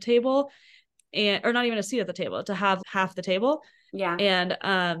seat at the table, or not even a seat at the table, to have half the table. Yeah. And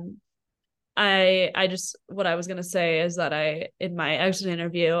I just, what I was going to say is that in my exit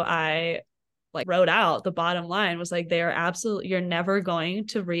interview, I wrote out the bottom line was like, you're never going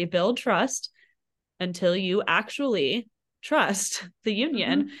to rebuild trust until you actually trust the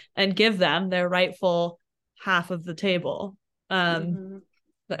union and give them their rightful half of the table. Or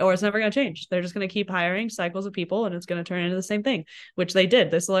it's never going to change. They're just going to keep hiring cycles of people, and it's going to turn into the same thing, which they did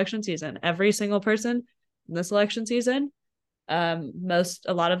this election season. Every single person in this election season, a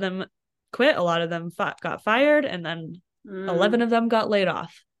lot of them quit, a lot of them got fired, and then 11 of them got laid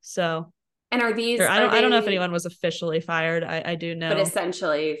off. So, and are these? I don't know if anyone was officially fired. I do know, but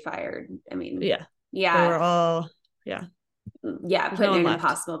essentially fired. I mean, yeah, they were all put in an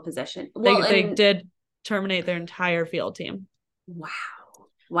impossible position. Well, they did terminate their entire field team. Wow.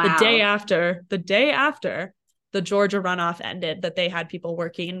 The day after the Georgia runoff ended, that they had people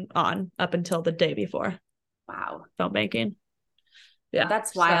working on up until the day before. Wow. Phone banking. Yeah.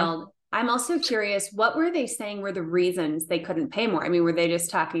 That's wild. So, I'm also curious, what were they saying were the reasons they couldn't pay more? I mean, were they just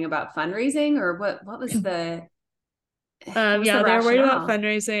talking about fundraising, or what was the they were worried about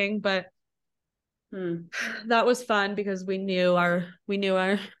fundraising, but that was fun because we knew our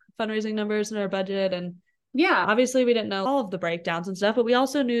fundraising numbers and our budget, and obviously we didn't know all of the breakdowns and stuff, but we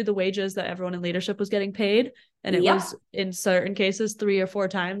also knew the wages that everyone in leadership was getting paid, and it was in certain cases 3 or 4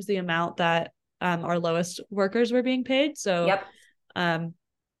 times the amount that our lowest workers were being paid. So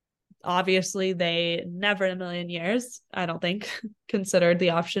obviously they never in a million years, I don't think, considered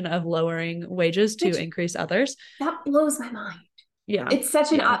the option of lowering wages to increase others. That blows my mind. Yeah. It's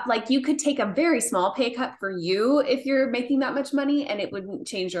such an, you could take a very small pay cut for you if you're making that much money, and it wouldn't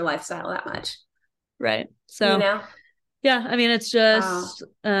change your lifestyle that much. Right. So, I mean, it's just,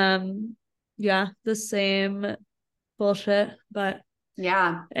 the same bullshit, but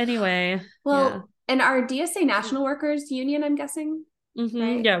anyway. Well, and our DSA National Workers Union, I'm guessing.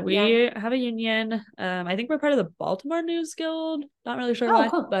 Right? Yeah, we have a union. I think we're part of the Baltimore News Guild. Not really sure why,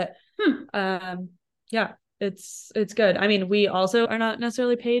 cool. But it's good. I mean, we also are not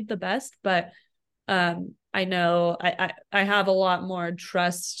necessarily paid the best, but I know I have a lot more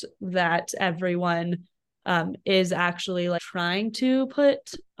trust that everyone is actually trying to put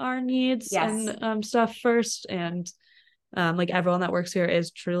our needs and stuff first, and everyone that works here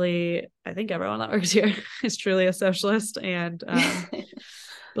is truly, I think everyone that works here is truly a socialist and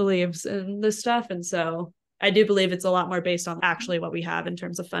believes in this stuff. And so I do believe it's a lot more based on actually what we have in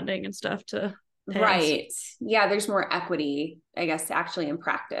terms of funding and stuff to pay us. Yeah, there's more equity, I guess, actually in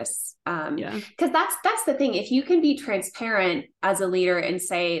practice. Because that's the thing. If you can be transparent as a leader and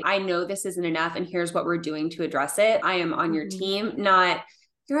say, I know this isn't enough and here's what we're doing to address it. I am on your team, not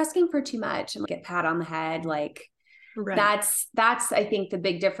you're asking for too much and get pat on the head. Right. That's I think the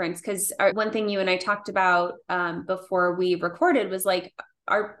big difference, because one thing you and I talked about before we recorded was I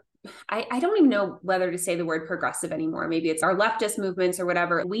don't even know whether to say the word progressive anymore. Maybe it's our leftist movements or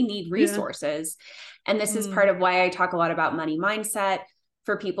whatever. We need resources. And this is part of why I talk a lot about money mindset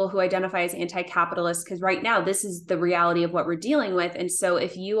for people who identify as anti-capitalist, because right now this is the reality of what we're dealing with. And so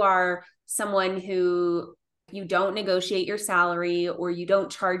if you are someone who you don't negotiate your salary or you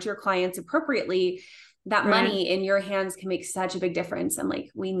don't charge your clients appropriately, that money in your hands can make such a big difference. And like,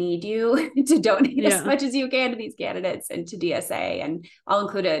 we need you to donate as much as you can to these candidates and to DSA. And I'll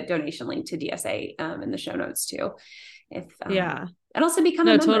include a donation link to DSA in the show notes too. If and also become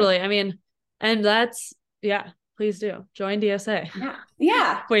a member. Totally. I mean, and that's please do join DSA.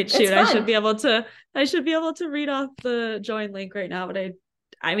 Yeah. Wait, shoot, I should be able to read off the join link right now, but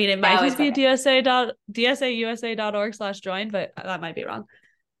I mean, it might just be dsausa.org/join, but that might be wrong.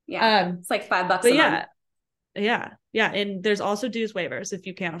 Yeah. It's like $5 a month. Yeah. And there's also dues waivers if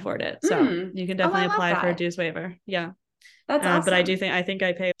you can't afford it. So you can definitely apply for a dues waiver. Yeah. That's awesome. But I think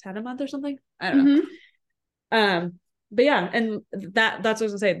I pay 10 a month or something. I don't know. But yeah, and that's what I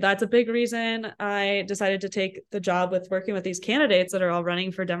was gonna say. That's a big reason I decided to take the job with working with these candidates that are all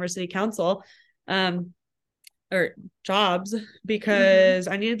running for Denver City Council, or jobs, because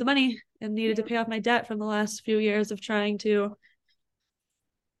I needed the money and needed to pay off my debt from the last few years of trying to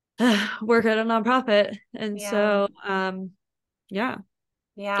work at a nonprofit. And so, And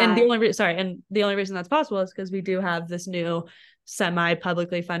the only reason that's possible is because we do have this new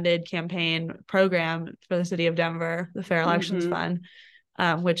semi-publicly funded campaign program for the city of Denver, the Fair Elections Fund,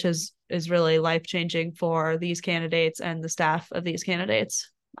 which is really life-changing for these candidates and the staff of these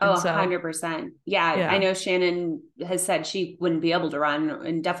candidates. Oh, 100%. Yeah. I know Shannon has said she wouldn't be able to run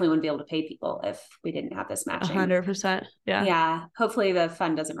and definitely wouldn't be able to pay people if we didn't have this matching. 100%. Yeah. Yeah. Hopefully the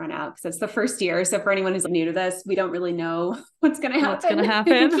fund doesn't run out because it's the first year. So for anyone who's new to this, we don't really know what's going to happen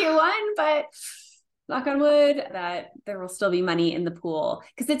in Q1, but knock on wood that there will still be money in the pool.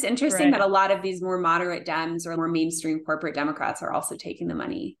 Because it's interesting that a lot of these more moderate Dems or more mainstream corporate Democrats are also taking the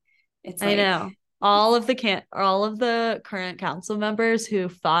money. I know. All of the current council members who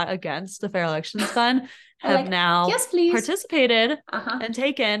fought against the Fair Elections Fund have now participated and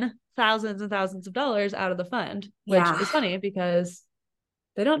taken thousands and thousands of dollars out of the fund, which is funny because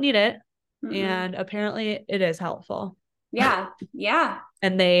they don't need it. And apparently it is helpful. Yeah.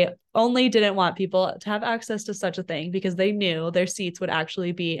 And they only didn't want people to have access to such a thing because they knew their seats would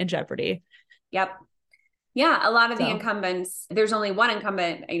actually be in jeopardy. Yep. Yeah, a lot of the incumbents, there's only one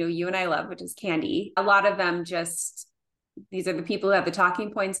incumbent I know you and I love, which is Candy. A lot of them these are the people who have the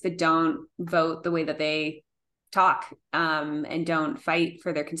talking points, but don't vote the way that they talk, and don't fight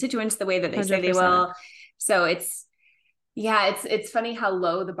for their constituents the way that they 100%. Say they will. So it's funny how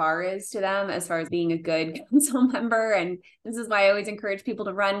low the bar is to them as far as being a good council member. And this is why I always encourage people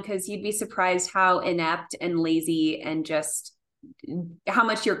to run, because you'd be surprised how inept and lazy and just how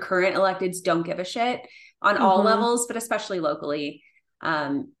much your current electeds don't give a shit on all levels, but especially locally,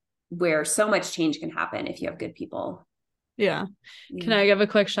 where so much change can happen if you have good people. Yeah. Can I give a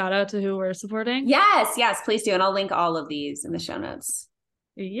quick shout out to who we're supporting? Yes, please do. And I'll link all of these in the show notes.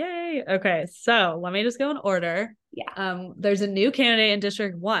 Yay. Okay. So let me just go in order. Yeah. There's a new candidate in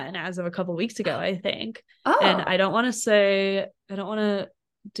District 1 as of a couple weeks ago, I think. Oh. And I don't want to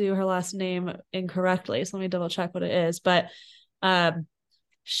do her last name incorrectly. So let me double check what it is. But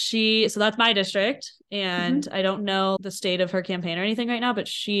so that's my district, and I don't know the state of her campaign or anything right now, but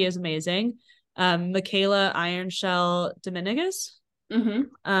she is amazing. Michaela Ironshell Dominguez.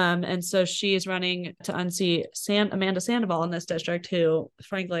 And so she is running to unseat Amanda Sandoval in this district, who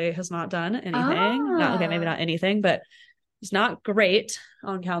frankly has not done anything. Maybe not anything, but is not great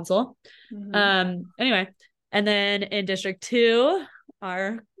on council. Anyway, and then in District 2,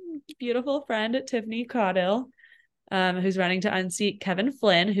 our beautiful friend Tiffany Caudill, who's running to unseat Kevin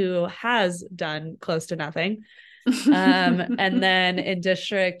Flynn, who has done close to nothing. And then in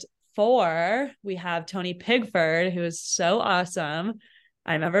District 4, we have Tony Pigford, who is so awesome.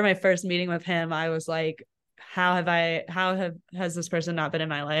 I remember my first meeting with him. I was like, has this person not been in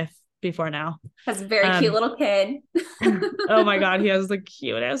my life before now? Has a very cute little kid. Oh my God. He has the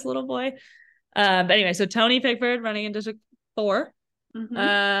cutest little boy. But anyway, so Tony Pigford running in District 4.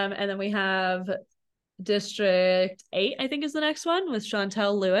 And then we have District 8, I think, is the next one, with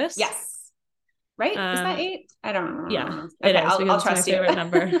Chantel Lewis. Yes. Right? Is that 8? I don't know. Yeah, okay, it is. I'll trust my favorite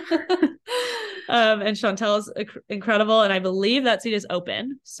number. And Chantel is incredible, and I believe that seat is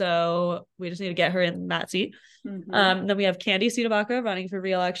open, so we just need to get her in that seat. Then we have Candy Sudabaka running for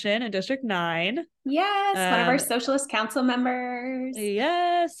re-election in District 9. Yes, one of our socialist council members.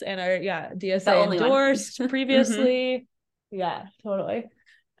 Yes, and our DSA endorsed previously. Yeah, totally.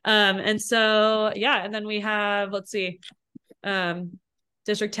 And so and then we have, let's see,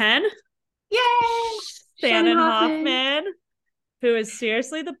 District 10. Yay! Shannon Hoffman, who is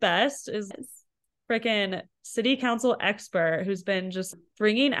seriously the best, is freaking city council expert who's been just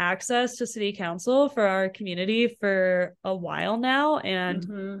bringing access to city council for our community for a while now,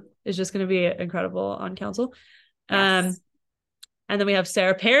 and is just going to be incredible on council. Yes. And then we have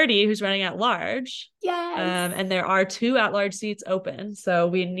Sarah Parody, who's running at large. Yes. And there are 2 at-large seats open. So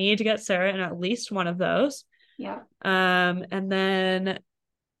we need to get Sarah in at least one of those. Yeah. And then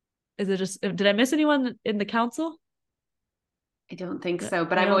did I miss anyone in the council? I don't think so,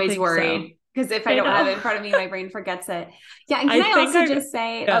 but I'm always worried because if I don't have it in front of me, my brain forgets it. Yeah. And can I also just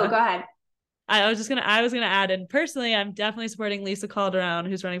say, go ahead. I was going to add, and personally, I'm definitely supporting Lisa Calderon,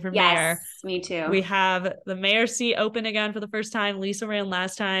 who's running for mayor. Yes, me too. We have the mayor seat open again for the first time. Lisa ran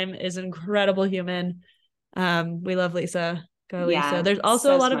last time, is an incredible human. We love Lisa. Go Lisa. There's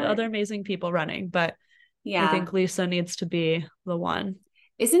also a lot of other amazing people running, but I think Lisa needs to be the one.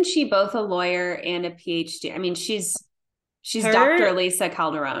 Isn't she both a lawyer and a PhD? I mean, she's Dr. Lisa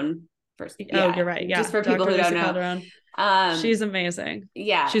Calderon. You're right. Yeah. Just for people who don't know. Calderon. She's amazing.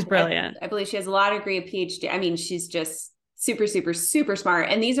 Yeah. She's brilliant. I believe she has a law degree, a PhD. I mean, she's just super, super, super smart.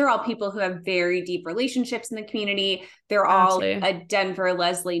 And these are all people who have very deep relationships in the community. They're all a Denver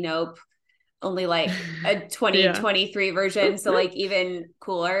Leslie Knope, only like a 2023 version. So like even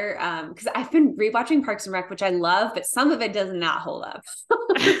cooler. Cause I've been rewatching Parks and Rec, which I love, but some of it does not hold up. Some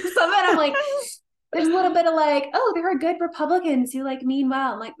of it I'm like, there's a little bit of like, oh, there are good Republicans who like mean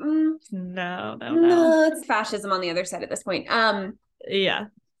well. I'm like, no, it's fascism on the other side at this point. Yeah.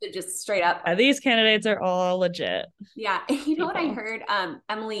 Just straight up. These candidates are all legit. Yeah. You know what I heard?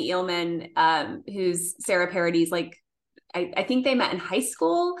 Emily Eelman, who's Sarah Parody's, like, I think they met in high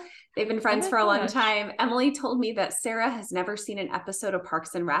school. They've been friends for a long time. Emily told me that Sarah has never seen an episode of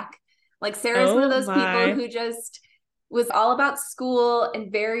Parks and Rec. Like Sarah's one of those people who just was all about school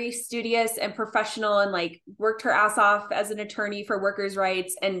and very studious and professional and like worked her ass off as an attorney for workers'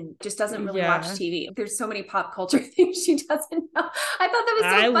 rights and just doesn't really watch TV. There's so many pop culture things she doesn't know. I thought that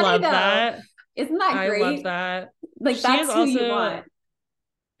was so funny though. That. Isn't that great? I love that. Like that's who you want.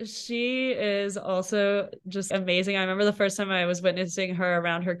 She is also just amazing. I remember the first time I was witnessing her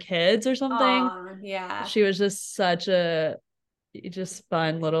around her kids or something. Yeah. She was just such a just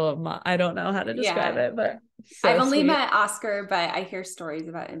fun little, I don't know how to describe it, but so I've only sweet. Met Oscar, but I hear stories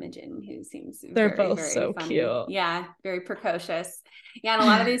about Imogen, who seems they're very, both very so funny. Cute. Yeah, very precocious. Yeah, and a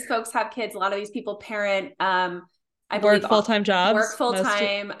lot of these folks have kids. A lot of these people parent. I work full-time jobs. Work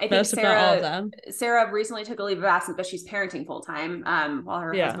full-time. I think Sarah, all of them. Sarah recently took a leave of absence, but she's parenting full-time while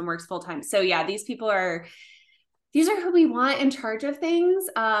her husband works full-time. So yeah, these are who we want in charge of things.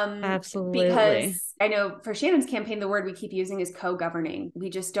 Absolutely. Because I know for Shannon's campaign, the word we keep using is co-governing.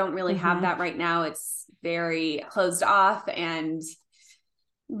 We just don't really have that right now. It's very closed off and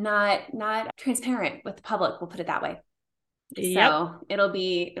not transparent with the public. We'll put it that way. So it'll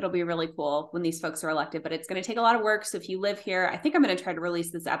be really cool when these folks are elected, but it's going to take a lot of work. So if you live here, I think I'm going to try to release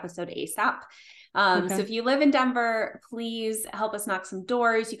this episode ASAP. So if you live in Denver, please help us knock some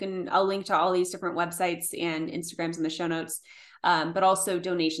doors. I'll link to all these different websites and Instagrams in the show notes. But also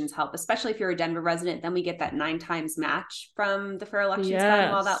donations help, especially if you're a Denver resident, then we get that 9 times match from the Fair Elections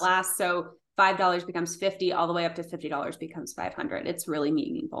Fund while that lasts. So $5 becomes $50, all the way up to $50 becomes $500. It's really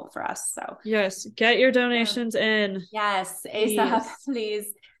meaningful for us. So yes, get your donations in. Yes, ASAP,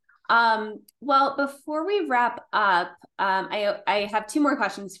 please. Well, before we wrap up, I have 2 more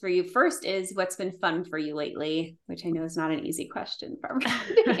questions for you. First is, what's been fun for you lately? Which I know is not an easy question for everyone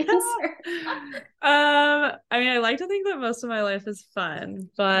to answer. I mean, I like to think that most of my life is fun,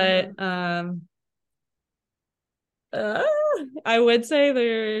 but I would say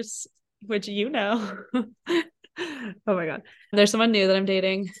there's, which oh my God, there's someone new that I'm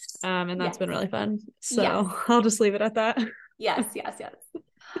dating, and that's been really fun. So I'll just leave it at that. Yes.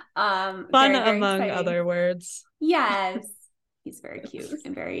 Fun very, very among exciting. Other words. Yes, he's very cute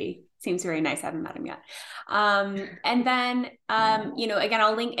and seems very nice. I haven't met him yet. And then again,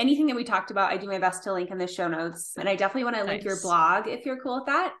 I'll link anything that we talked about. I do my best to link in the show notes, and I definitely want to link your blog if you're cool with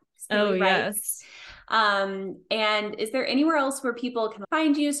that. Yes. And is there anywhere else where people can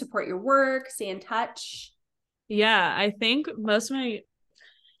find you, support your work, stay in touch? Yeah, I think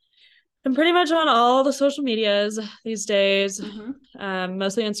I'm pretty much on all the social medias these days,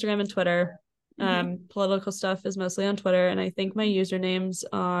 mostly Instagram and Twitter. Political stuff is mostly on Twitter, and I think my usernames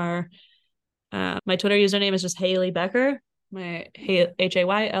are, my Twitter username is just Haley Becker, my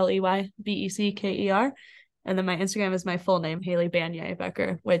HAYLEYBECKER, and then my Instagram is my full name, Haley Banya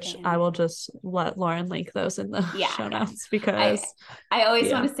Becker, which I will just let Lauren link those in the show notes, because I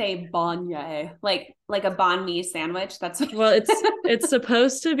always want to say banya, like a banh mi sandwich. That's what well, it's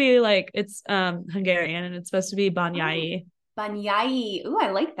supposed to be like, it's Hungarian, and it's supposed to be banyai. Banyai. Ooh,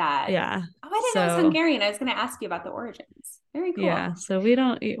 I like that. Yeah. Oh, I didn't know it was Hungarian. I was going to ask you about the origins. Very cool. Yeah. So we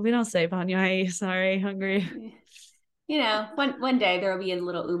don't say Banyai. Sorry, Hungary. You know, one day there will be a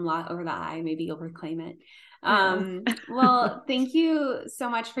little umlaut over the I. Maybe you'll reclaim it. Well, thank you so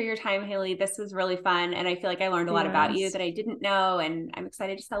much for your time, Haley. This was really fun. And I feel like I learned a lot about you that I didn't know. And I'm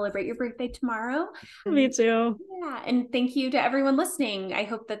excited to celebrate your birthday tomorrow. Me too. Yeah. And thank you to everyone listening. I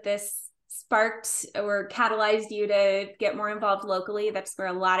hope that this sparked or catalyzed you to get more involved locally. That's where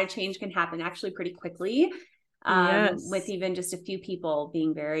a lot of change can happen actually pretty quickly. With even just a few people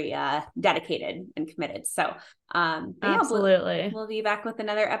being very dedicated and committed. So absolutely. Yeah, we'll be back with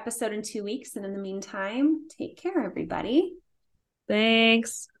another episode in 2 weeks. And in the meantime, take care, everybody.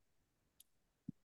 Thanks.